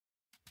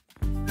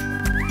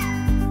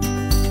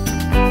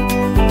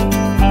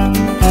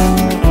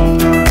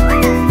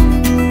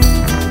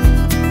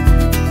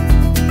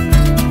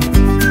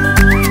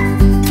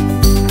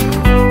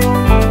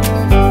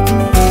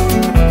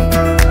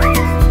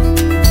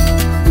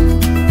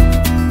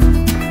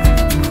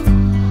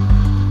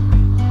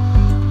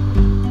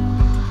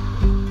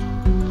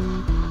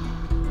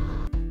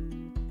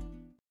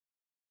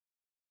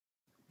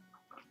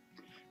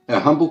Our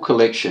humble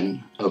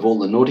collection of all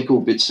the nautical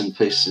bits and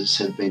pieces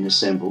had been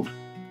assembled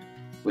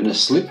when a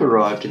slip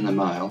arrived in the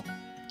mail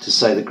to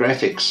say the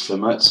graphics for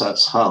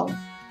Mozart's hull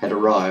had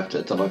arrived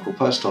at the local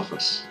post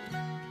office.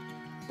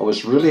 I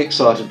was really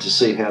excited to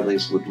see how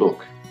these would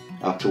look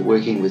after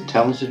working with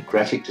talented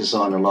graphic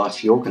designer Leif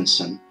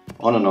Jorgensen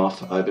on and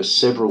off over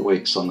several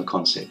weeks on the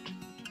concept.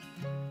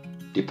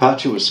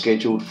 Departure was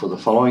scheduled for the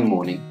following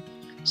morning,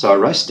 so I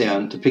raced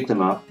down to pick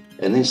them up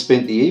and then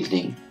spent the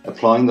evening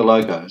applying the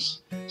logos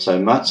so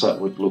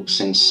Mozart would look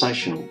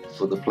sensational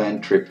for the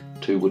planned trip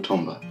to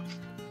Whatumba.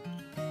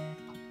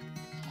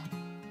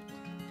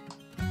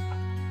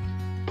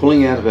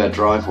 Pulling out of our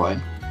driveway,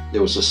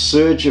 there was a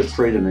surge of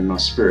freedom in my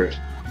spirit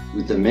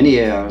with the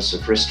many hours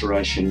of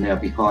restoration now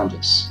behind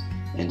us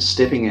and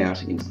stepping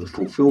out into the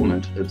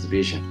fulfilment of the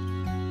vision.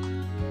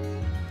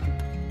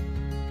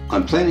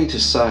 I'm planning to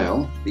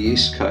sail the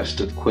east coast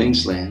of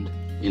Queensland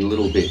in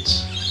little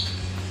bits,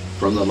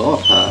 from the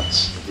lower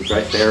parts of the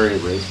Great Barrier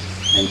Reef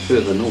and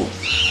further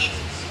north.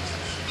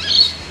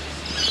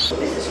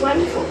 This is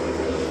wonderful,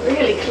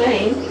 really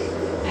clean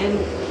and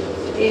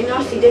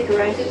nicely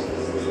decorated.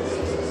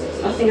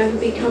 I think I can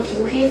be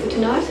comfortable here for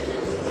tonight.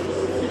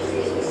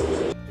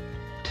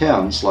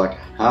 Towns like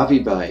Hervey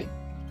Bay,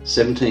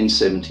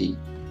 1770,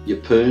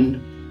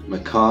 Yeppoon,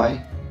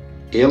 Mackay,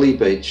 Airlie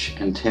Beach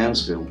and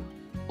Townsville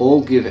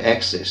all give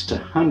access to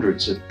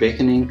hundreds of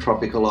beckoning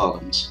tropical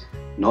islands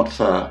not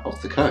far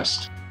off the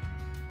coast.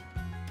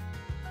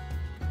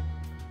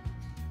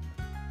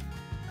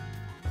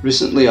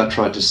 Recently I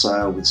tried to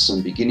sail with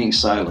some beginning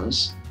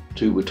sailors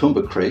to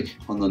Wathumba Creek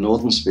on the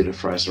northern spit of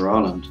Fraser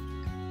Island,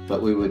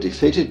 but we were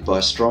defeated by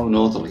strong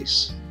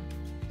northerlies.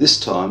 This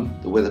time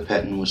the weather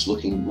pattern was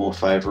looking more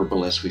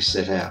favourable as we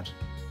set out,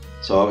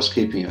 so I was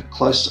keeping a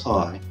close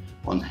eye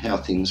on how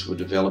things were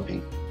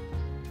developing.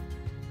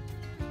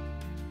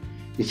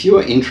 If you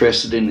are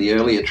interested in the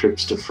earlier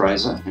trips to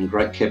Fraser and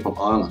Great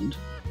Keppel Island,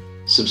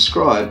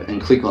 subscribe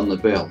and click on the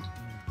bell.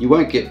 You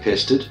won't get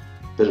pestered,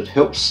 but it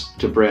helps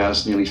to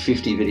browse nearly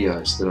 50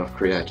 videos that I've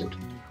created.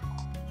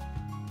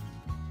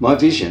 My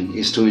vision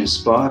is to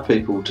inspire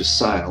people to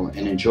sail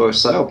and enjoy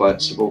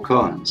sailboats of all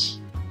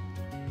kinds.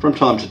 From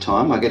time to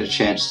time I get a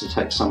chance to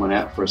take someone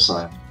out for a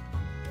sail.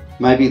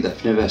 Maybe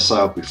they've never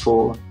sailed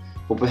before,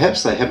 or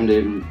perhaps they haven't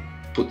even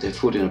put their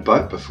foot in a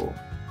boat before.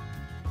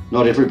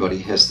 Not everybody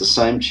has the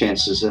same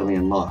chances early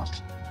in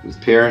life, with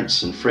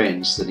parents and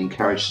friends that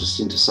encouraged us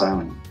into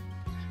sailing.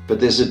 But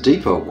there's a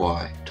deeper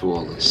why to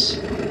all this.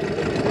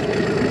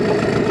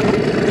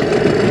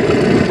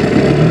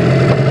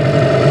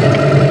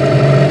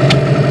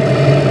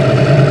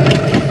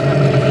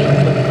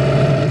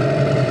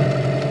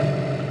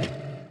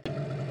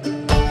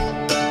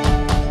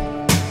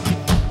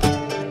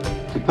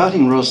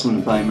 Departing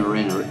Roslyn Bay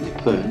Marina at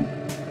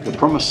Yeppoon, the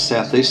promised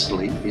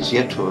southeasterly is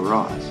yet to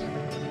arrive.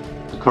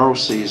 The coral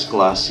sea is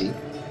glassy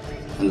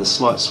and the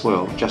slight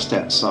swell just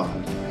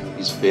outside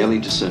is barely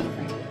discernible.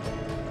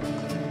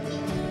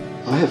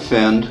 I have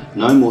found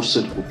no more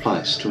suitable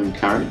place to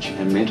encourage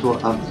and mentor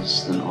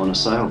others than on a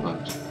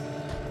sailboat.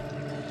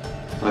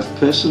 I've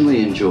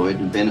personally enjoyed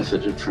and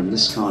benefited from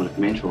this kind of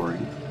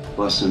mentoring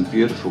by some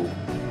beautiful,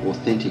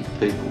 authentic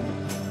people.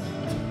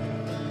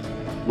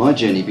 My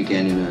journey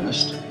began in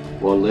earnest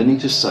while learning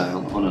to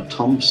sail on a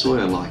Tom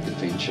Sawyer-like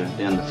adventure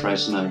down the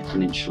Fraser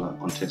Peninsula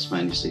on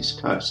Tasmania's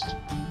east coast.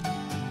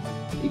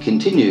 It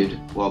continued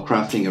while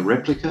crafting a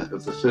replica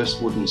of the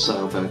first wooden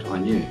sailboat I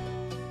knew.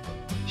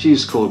 She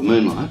is called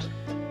Moonlight,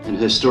 and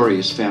her story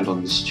is found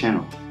on this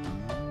channel.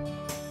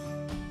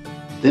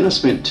 Then I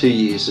spent 2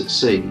 years at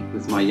sea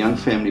with my young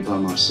family by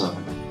my side,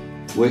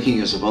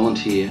 working as a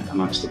volunteer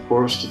amongst the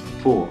poorest of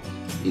the poor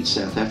in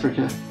South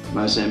Africa,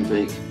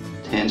 Mozambique,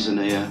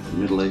 Tanzania, the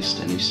Middle East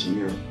and Eastern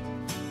Europe.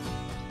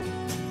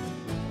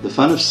 The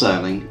fun of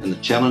sailing and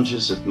the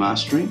challenges of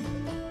mastering,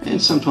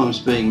 and sometimes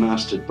being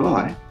mastered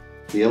by,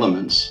 the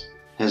elements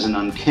has an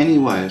uncanny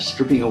way of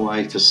stripping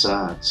away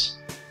facades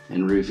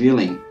and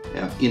revealing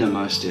our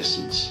innermost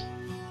essence.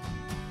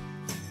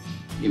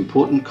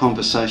 Important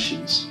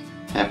conversations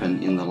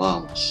happen in the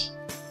lulls.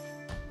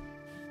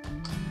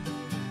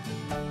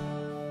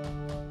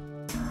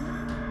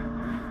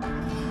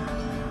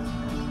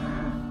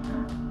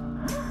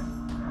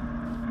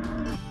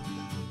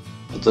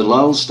 But the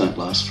lulls don't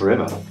last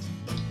forever,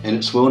 and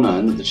it's well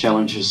known that the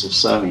challenges of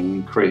sailing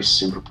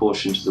increase in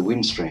proportion to the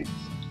wind strength.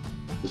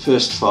 The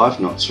first 5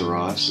 knots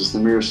arrives as the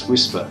merest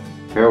whisper,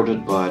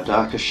 heralded by a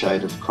darker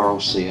shade of coral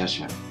sea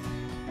azure.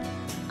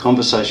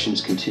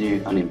 Conversations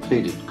continue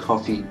unimpeded,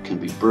 coffee can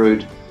be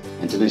brewed,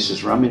 and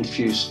Denise's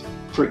rum-infused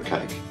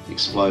fruitcake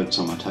explodes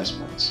on my taste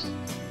buds.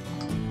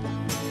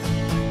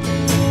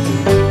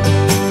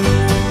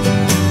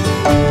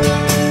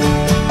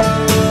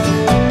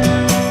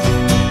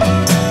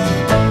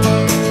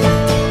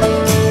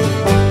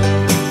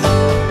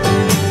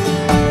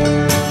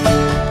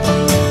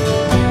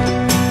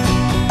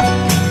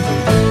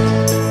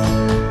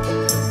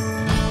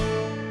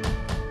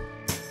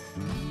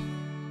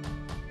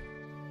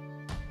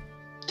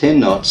 Ten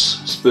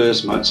knots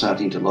spurs Mozart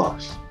into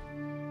life.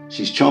 She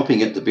She's chomping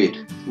at the bit,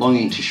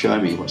 longing to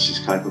show me what she's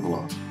capable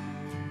of.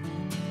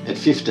 At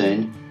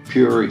 15,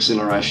 pure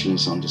exhilaration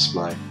is on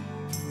display.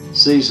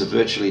 Seas are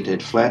virtually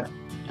dead flat,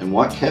 and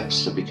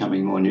whitecaps are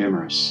becoming more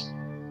numerous.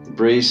 The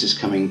breeze is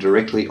coming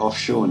directly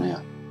offshore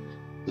now.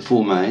 The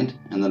full main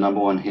and the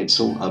 #1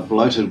 headsail are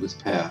bloated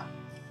with power.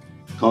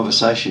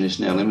 Conversation is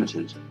now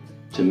limited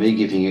to me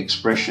giving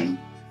expression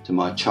to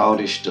my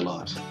childish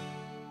delight.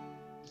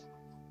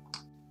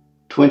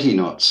 20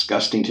 knots,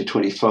 gusting to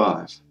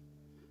 25.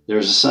 There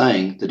is a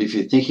saying that if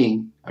you're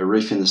thinking a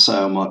reef in the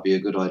sail might be a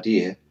good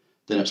idea,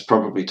 then it's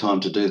probably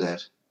time to do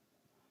that.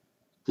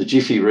 The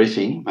jiffy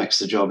reefing makes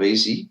the job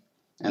easy,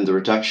 and the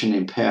reduction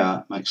in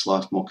power makes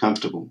life more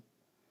comfortable.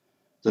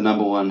 The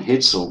 #1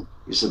 headsail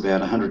is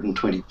about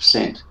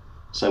 120%,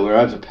 so we're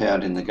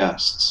overpowered in the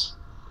gusts.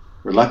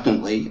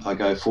 Reluctantly, I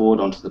go forward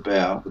onto the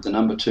bow with the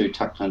 #2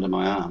 tucked under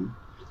my arm,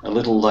 a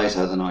little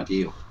later than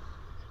ideal.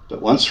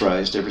 But once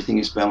raised, everything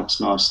is balanced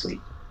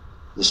nicely.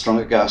 The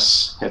stronger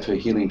gusts have her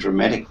heeling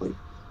dramatically,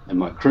 and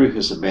my crew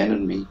has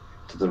abandoned me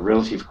to the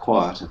relative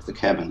quiet of the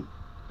cabin.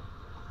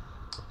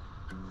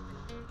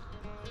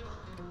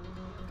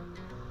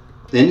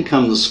 Then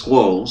come the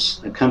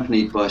squalls,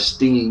 accompanied by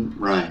stinging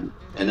rain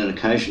and an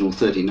occasional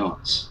 30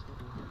 knots.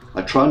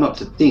 I try not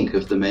to think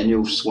of the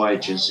manual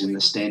swages in the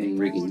standing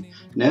rigging,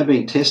 now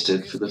being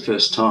tested for the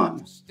first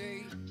time.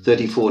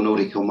 34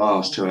 nautical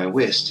miles to our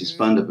west is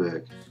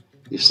Bundaberg.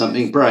 If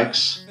something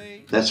breaks,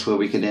 that's where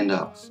we could end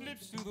up.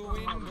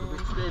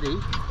 Steady.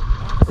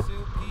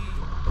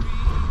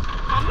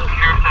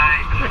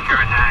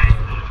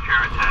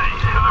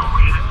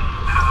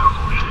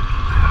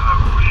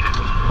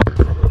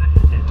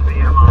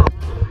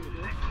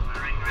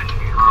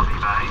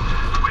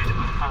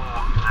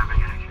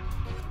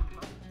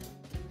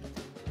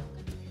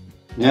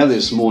 Now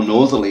there's more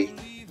northerly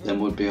than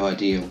would be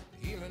ideal.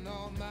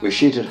 We're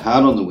sheeted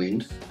hard on the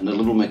wind, and a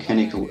little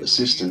mechanical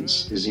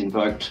assistance is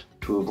invoked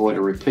to avoid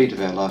a repeat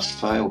of our last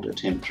failed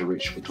attempt to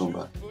reach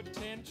Whatumba.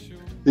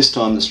 This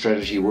time the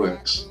strategy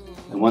works,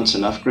 and once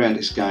enough ground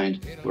is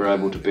gained, we're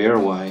able to bear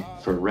away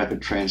for a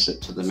rapid transit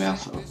to the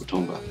mouth of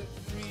Whatumba.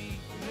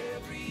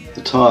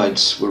 The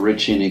tides were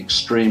reaching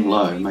extreme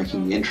low,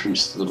 making the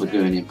entrance to the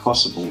lagoon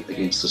impossible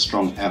against the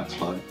strong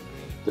outflow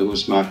that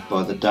was marked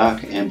by the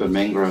dark amber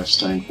mangrove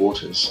stained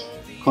waters,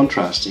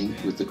 contrasting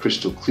with the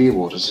crystal clear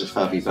waters of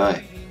Hervey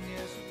Bay.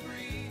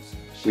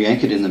 We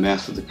anchored in the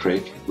mouth of the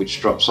creek,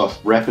 which drops off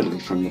rapidly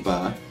from the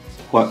bar,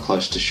 quite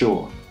close to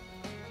shore.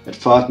 At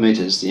 5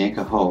 metres the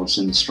anchor holds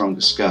in the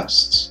strongest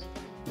gusts,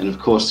 and of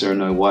course there are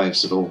no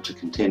waves at all to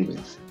contend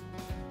with.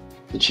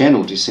 The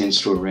channel descends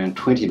to around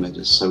 20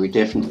 metres, so we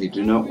definitely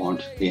do not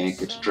want the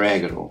anchor to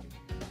drag at all.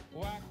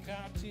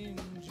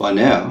 By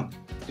now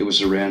it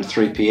was around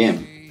 3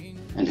 p.m,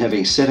 and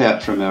having set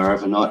out from our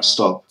overnight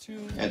stop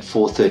at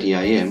 4:30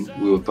 a.m,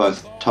 we were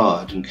both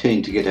tired and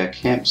keen to get our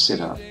camp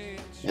set up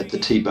at the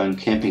T-Bone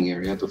camping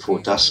area before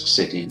dusk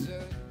set in.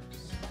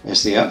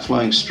 As the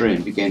outflowing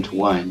stream began to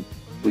wane,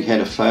 we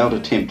had a failed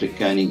attempt at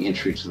gaining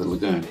entry to the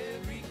lagoon.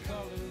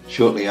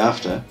 Shortly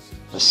after,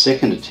 a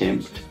second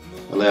attempt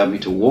allowed me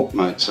to walk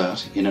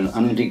Mozart in an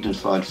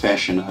undignified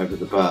fashion over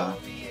the bar,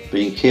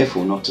 being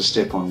careful not to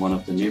step on one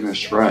of the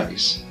numerous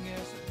rays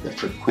that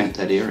frequent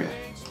that area.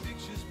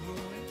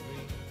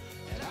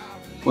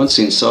 Once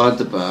inside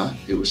the bar,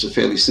 it was a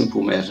fairly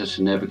simple matter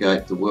to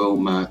navigate the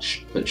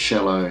well-marked but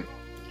shallow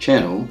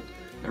channel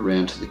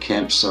around to the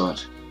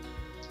campsite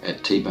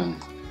at T-Bone.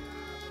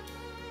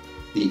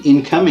 The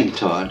incoming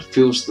tide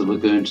fills the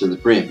lagoon to the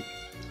brim.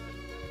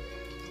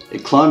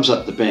 It climbs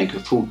up the bank a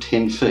full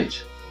 10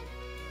 feet.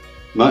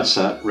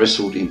 Mozart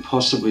wrestled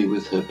impossibly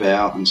with her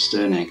bow and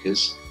stern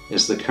anchors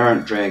as the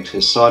current dragged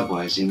her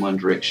sideways in one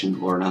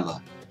direction or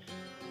another.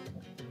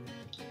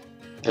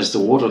 As the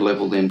water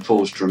level then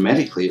falls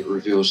dramatically, it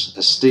reveals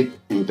a steep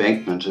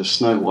embankment of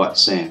snow-white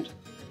sand.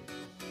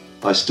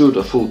 I stood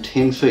a full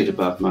 10 feet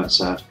above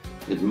Mozart,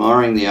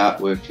 admiring the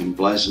artwork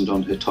emblazoned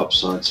on her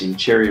topsides in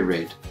cherry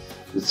red,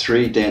 with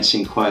 3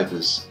 dancing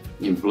quavers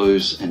in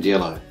blues and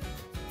yellow.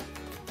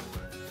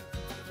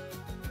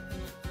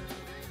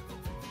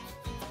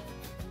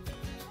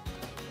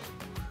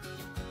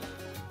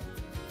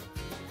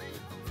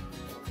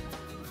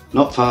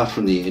 Not far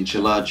from the edge,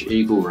 a large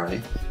eagle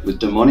ray, with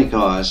demonic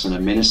eyes and a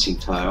menacing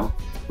tail,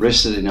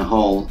 rested in a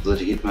hole that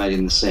he had made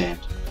in the sand.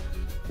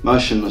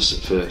 Motionless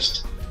at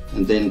first,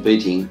 and then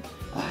beating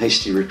a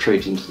hasty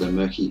retreat into the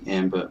murky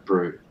amber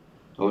brew.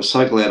 I was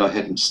so glad I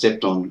hadn't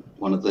stepped on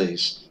one of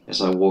these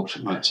as I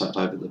walked Mozart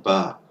over the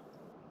bar.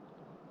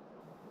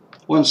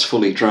 Once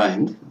fully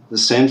drained, the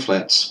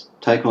sandflats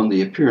take on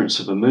the appearance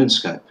of a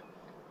moonscape,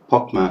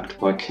 pockmarked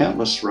by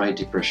countless ray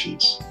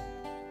depressions.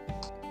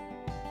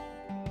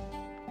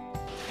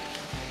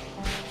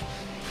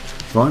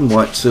 Fine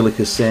white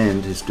silica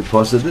sand is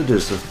deposited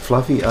as a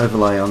fluffy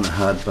overlay on the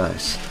hard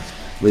base,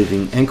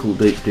 leaving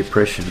ankle-deep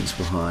depressions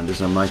behind as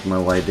I make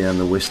my way down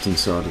the western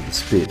side of the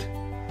spit.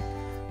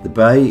 The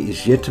bay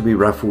is yet to be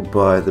ruffled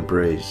by the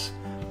breeze,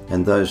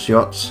 and those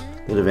yachts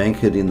that have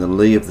anchored in the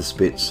lee of the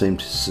spit seem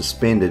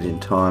suspended in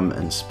time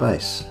and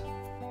space.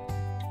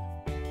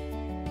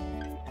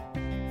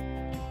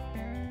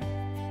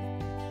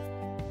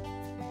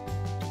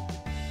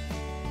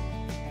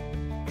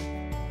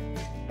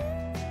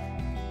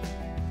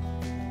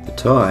 The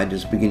tide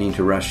is beginning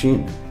to rush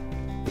in.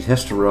 It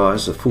has to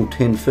rise a full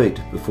 10 feet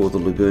before the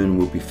lagoon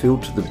will be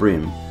filled to the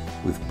brim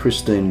with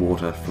pristine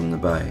water from the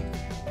bay.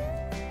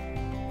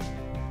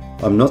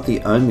 I'm not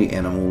the only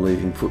animal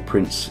leaving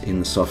footprints in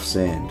the soft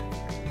sand.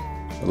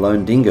 The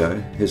lone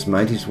dingo has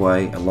made his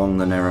way along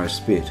the narrow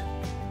spit.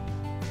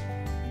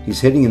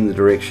 He's heading in the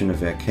direction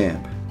of our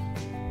camp.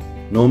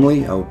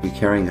 Normally I would be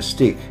carrying a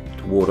stick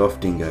to ward off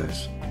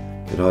dingoes,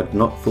 but I'd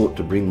not thought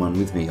to bring one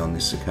with me on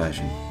this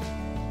occasion.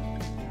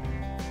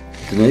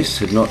 Denise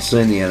had not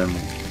seen the animal,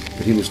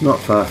 but he was not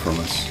far from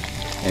us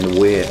and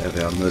aware of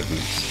our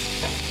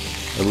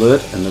movements.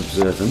 Alert and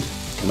observant,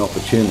 an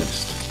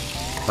opportunist,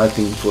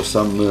 hoping for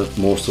some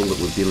morsel that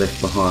would be left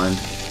behind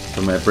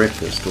from our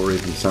breakfast or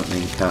even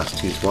something cast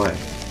his way.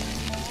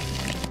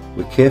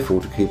 We're careful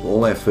to keep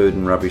all our food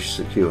and rubbish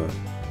secure.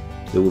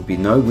 There will be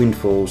no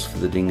windfalls for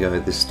the dingo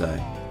this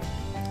day.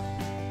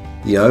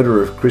 The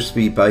odour of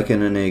crispy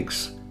bacon and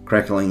eggs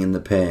crackling in the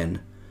pan,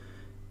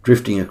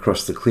 drifting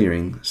across the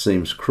clearing,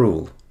 seems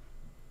cruel.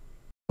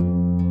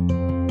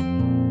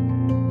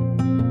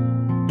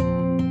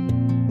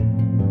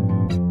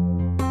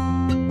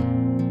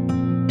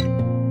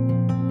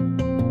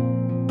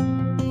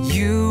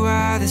 You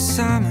are the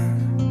summer,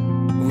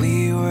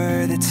 we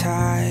were the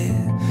tide,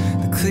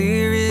 the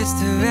clearest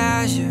of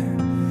azure,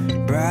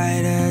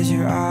 bright as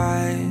your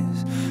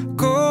eyes,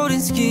 golden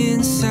skin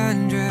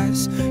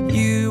sundress,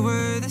 you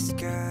were the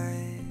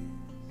sky.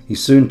 He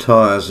soon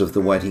tires of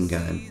the waiting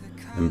game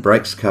and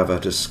breaks cover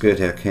to skirt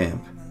our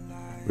camp,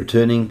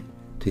 returning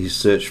to his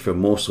search for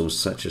morsels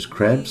such as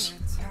crabs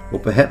or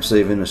perhaps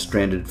even a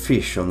stranded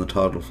fish on the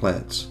tidal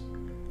flats.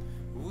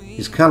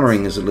 His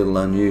colouring is a little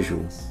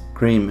unusual,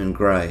 cream and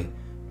grey,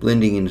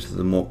 blending into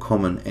the more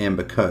common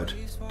amber coat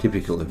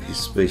typical of his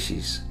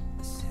species.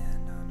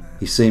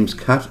 He seems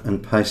cut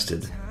and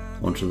pasted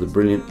onto the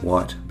brilliant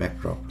white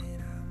backdrop.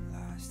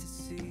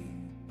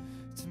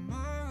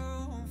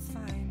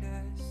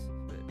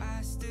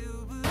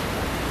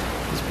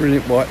 This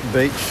brilliant white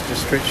beach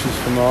just stretches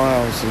for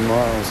miles and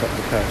miles up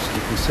the coast.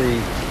 You can see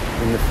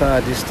in the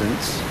far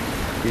distance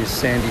is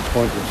Sandy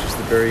Point, which is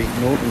the very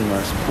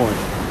northernmost point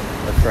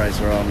of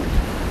Fraser Island.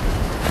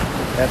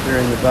 Out there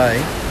in the bay,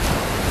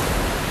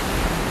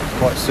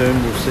 quite soon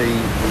we'll see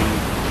the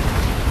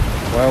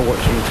whale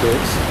watching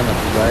tours come up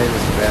the bay.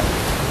 There's about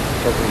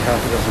probably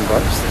half a dozen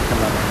boats that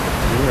come up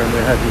here, and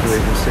we're hoping to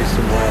even see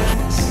some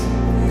whales.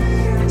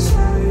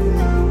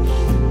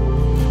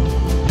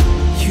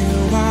 You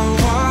are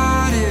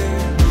water,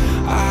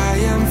 I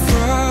am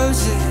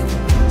frozen,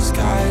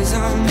 skies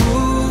are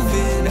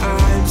moving,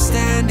 I'm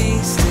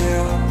standing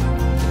still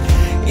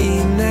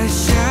in the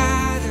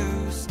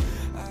shadows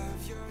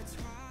of your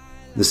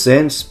twilight. The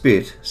sand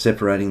spit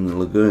separating the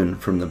lagoon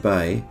from the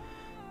bay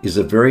is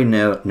a very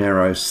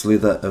narrow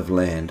slither of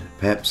land,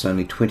 perhaps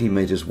only 20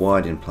 metres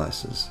wide in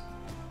places.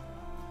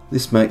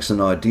 This makes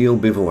an ideal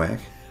bivouac,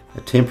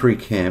 a temporary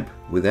camp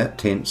without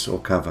tents or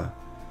cover,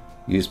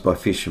 used by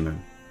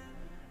fishermen.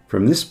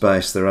 From this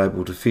base they're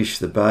able to fish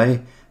the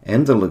bay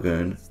and the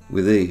lagoon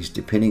with ease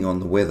depending on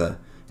the weather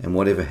and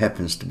whatever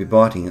happens to be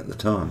biting at the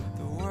time.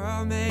 The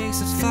world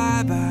makes us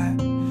fly by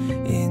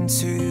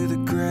into the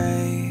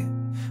grey,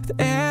 with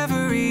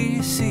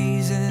every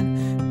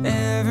season,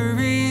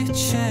 every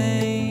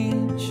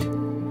change.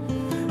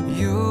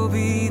 You'll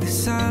be the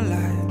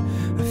sunlight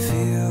I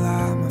feel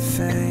on my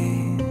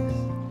face.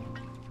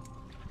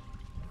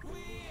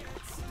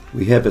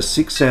 We have a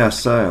 6-hour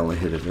sail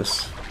ahead of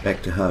us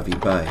back to Hervey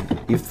Bay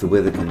if the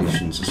weather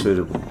conditions are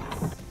suitable.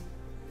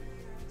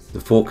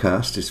 The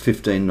forecast is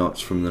 15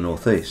 knots from the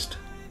northeast.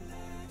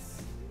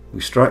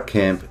 We strike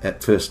camp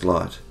at first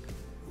light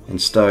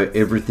and stow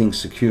everything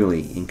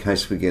securely in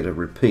case we get a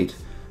repeat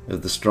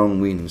of the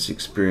strong winds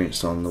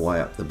experienced on the way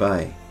up the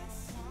bay.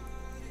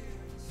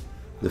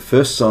 The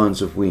first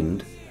signs of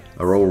wind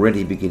are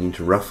already beginning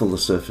to ruffle the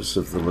surface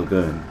of the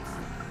lagoon.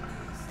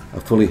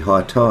 A fully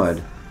high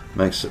tide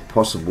makes it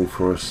possible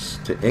for us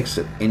to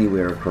exit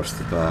anywhere across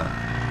the bar.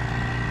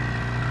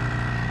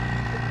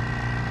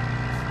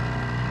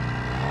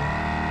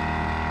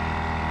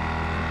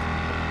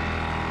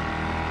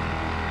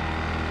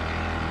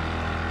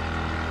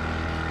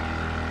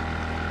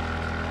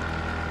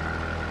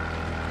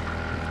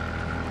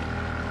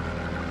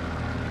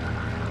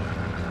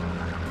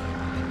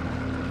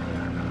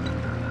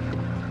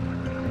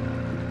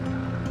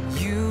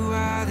 You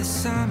are the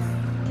summer,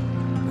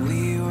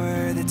 we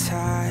were the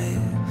tide,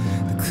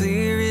 the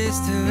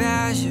clearest of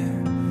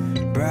azure,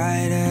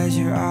 bright as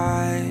your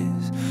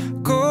eyes,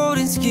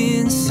 golden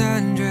skin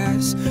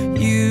sundress,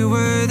 you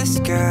were the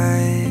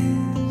skies.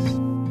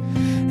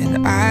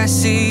 And I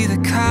see the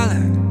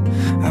color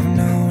I've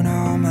known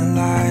all my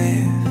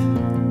life.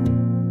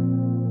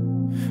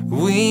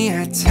 We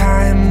are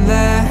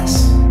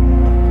timeless.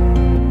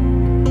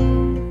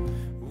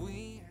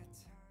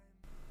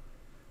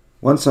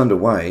 Once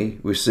underway,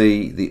 we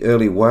see the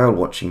early whale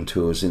watching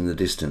tours in the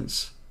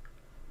distance.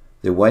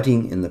 They're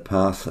waiting in the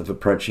path of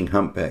approaching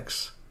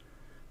humpbacks,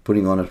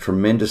 putting on a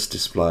tremendous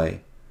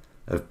display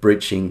of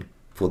breaching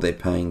for their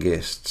paying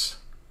guests.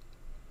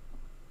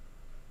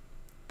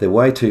 They're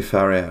way too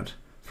far out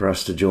for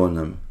us to join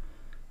them,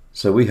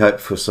 so we hoped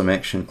for some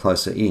action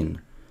closer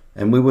in,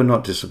 and we were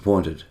not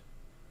disappointed.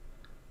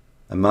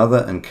 A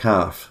mother and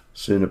calf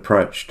soon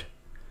approached,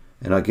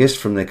 and I guessed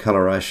from their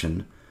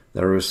coloration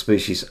they were a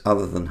species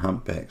other than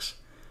humpbacks,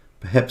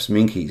 perhaps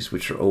minkies,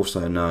 which are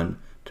also known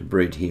to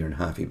breed here in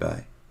Hervey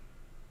Bay.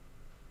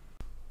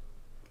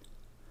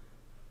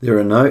 There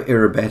are no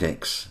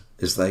aerobatics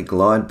as they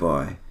glide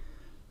by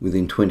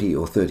within 20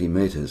 or 30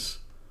 metres.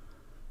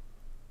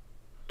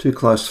 Too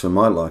close for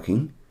my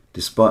liking,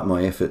 despite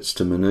my efforts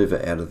to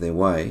manoeuvre out of their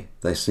way,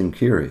 they seem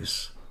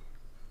curious.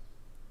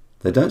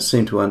 They don't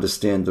seem to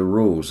understand the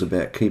rules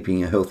about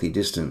keeping a healthy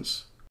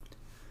distance.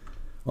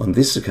 On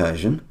this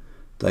occasion,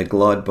 they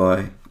glide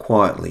by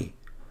quietly,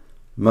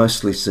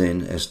 mostly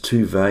seen as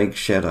two vague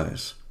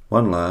shadows,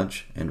 one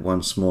large and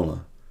one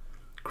smaller,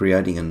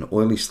 creating an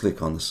oily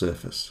slick on the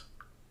surface.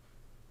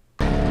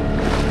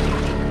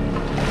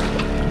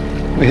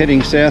 We're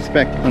heading south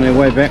back on our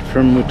way back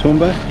from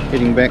Whatumba,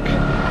 heading back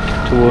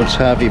towards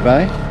Hervey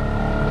Bay,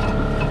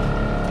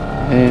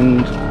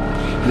 and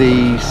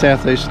the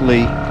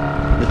southeasterly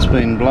that's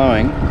been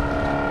blowing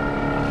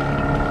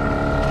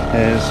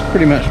has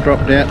pretty much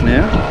dropped out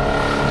now.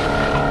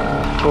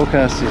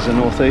 Forecast is a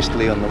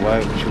northeasterly on the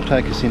way, which will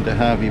take us into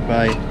Hervey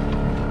Bay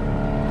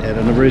at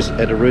a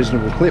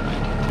reasonable clip.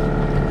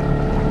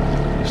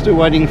 We're still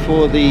waiting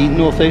for the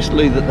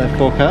northeasterly that they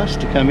forecast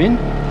to come in.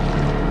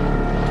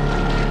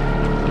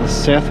 The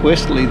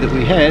southwesterly that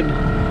we had,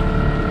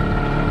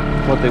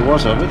 what there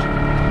was of it,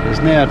 has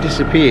now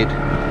disappeared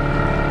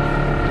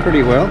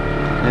pretty well,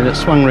 and it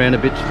swung round a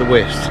bit to the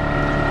west,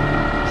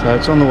 so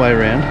it's on the way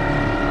round.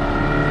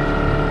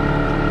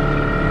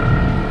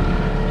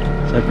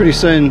 So pretty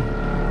soon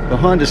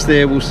behind us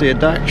there we'll see a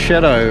dark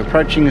shadow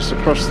approaching us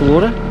across the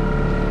water,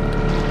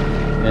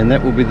 and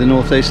that will be the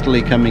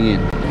northeasterly coming in.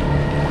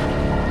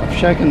 I've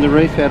shaken the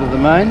reef out of the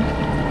main,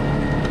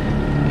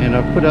 and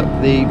I've put up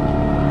the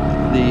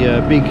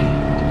big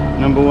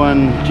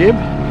 #1 jib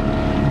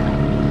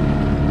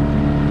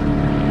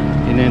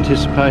in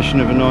anticipation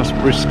of a nice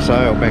brisk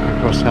sail back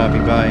across Hervey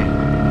Bay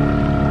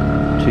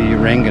to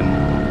Urangan.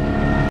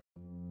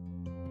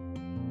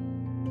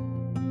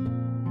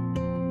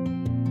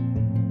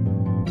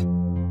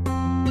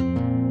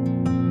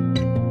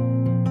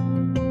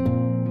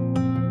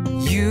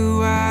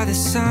 You are the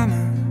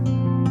summer,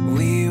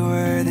 we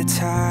were the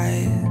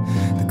tide,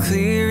 the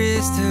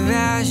clearest of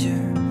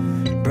azure,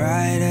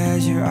 bright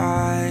as your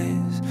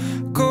eyes,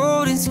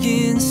 golden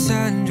skin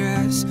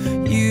sundress,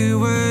 you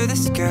were the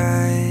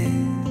skies,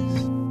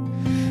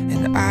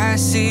 and I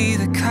see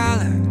the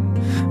color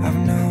I've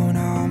known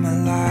all my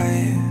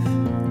life.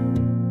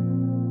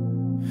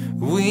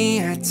 We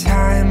are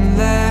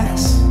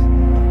timeless,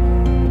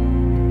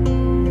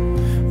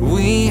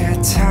 we are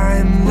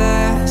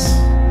timeless,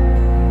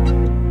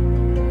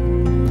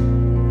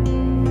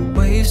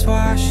 waves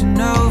washing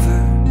over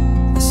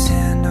the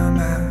sand on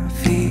my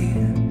feet.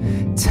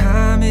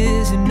 Time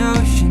is an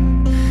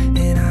ocean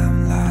and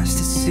I'm lost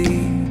at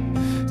sea.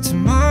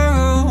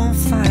 Tomorrow won't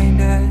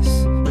find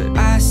us, but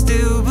I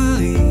still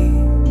believe.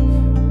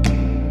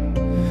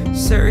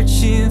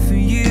 Searching for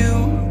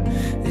you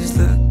is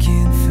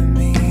looking for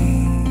me.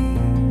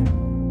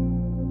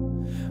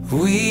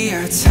 We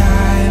are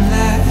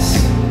timeless.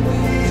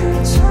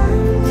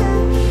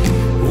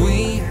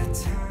 We are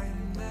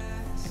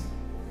timeless.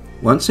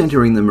 Once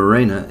entering the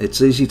marina,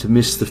 it's easy to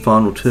miss the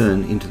final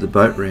turn into the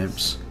boat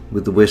ramps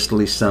with the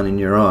westerly sun in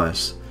your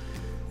eyes,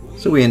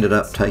 so we ended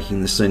up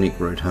taking the scenic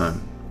route home.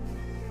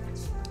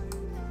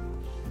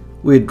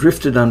 We had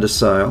drifted under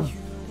sail,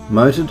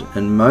 motored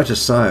and motor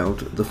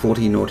sailed the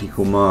 40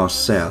 nautical miles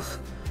south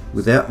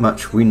without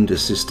much wind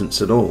assistance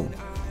at all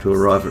to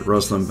arrive at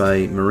Roslyn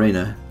Bay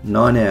Marina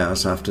 9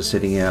 hours after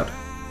setting out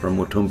from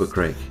Wathumba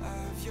Creek.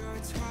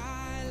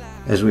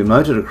 As we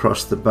motored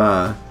across the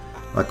bar,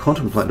 I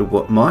contemplated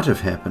what might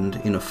have happened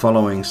in a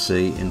following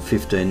sea in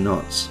 15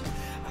 knots.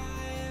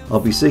 I'll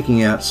be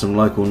seeking out some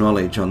local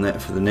knowledge on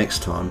that for the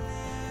next time,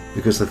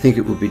 because I think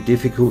it would be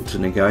difficult to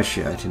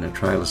negotiate in a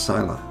trailer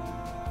sailor.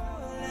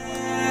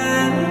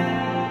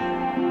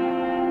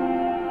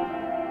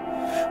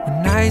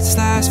 When nights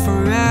last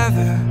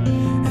forever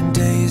and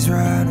days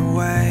run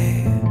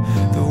away,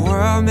 the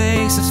world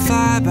makes us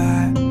fly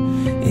by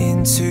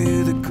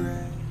into the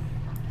grey.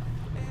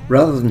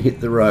 Rather than hit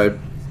the road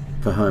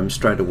for home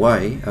straight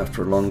away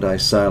after a long day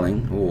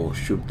sailing, or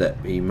should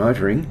that be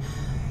motoring,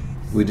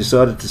 we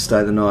decided to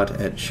stay the night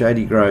at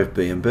Shady Grove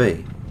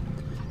B&B.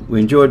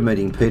 We enjoyed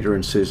meeting Peter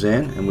and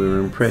Suzanne, and we were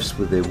impressed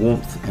with their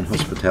warmth and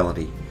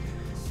hospitality.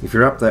 If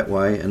you're up that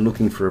way and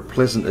looking for a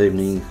pleasant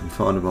evening, you can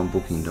find them on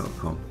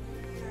booking.com.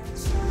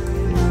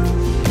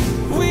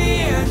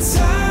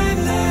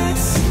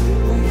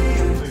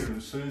 Peter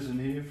and Susan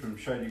here from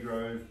Shady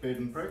Grove Bed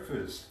and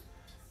Breakfast.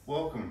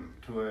 Welcome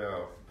to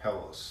our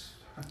palace.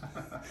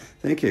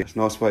 Thank you. It's a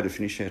nice way to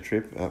finish our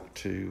trip up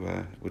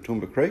to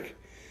Wathumba Creek.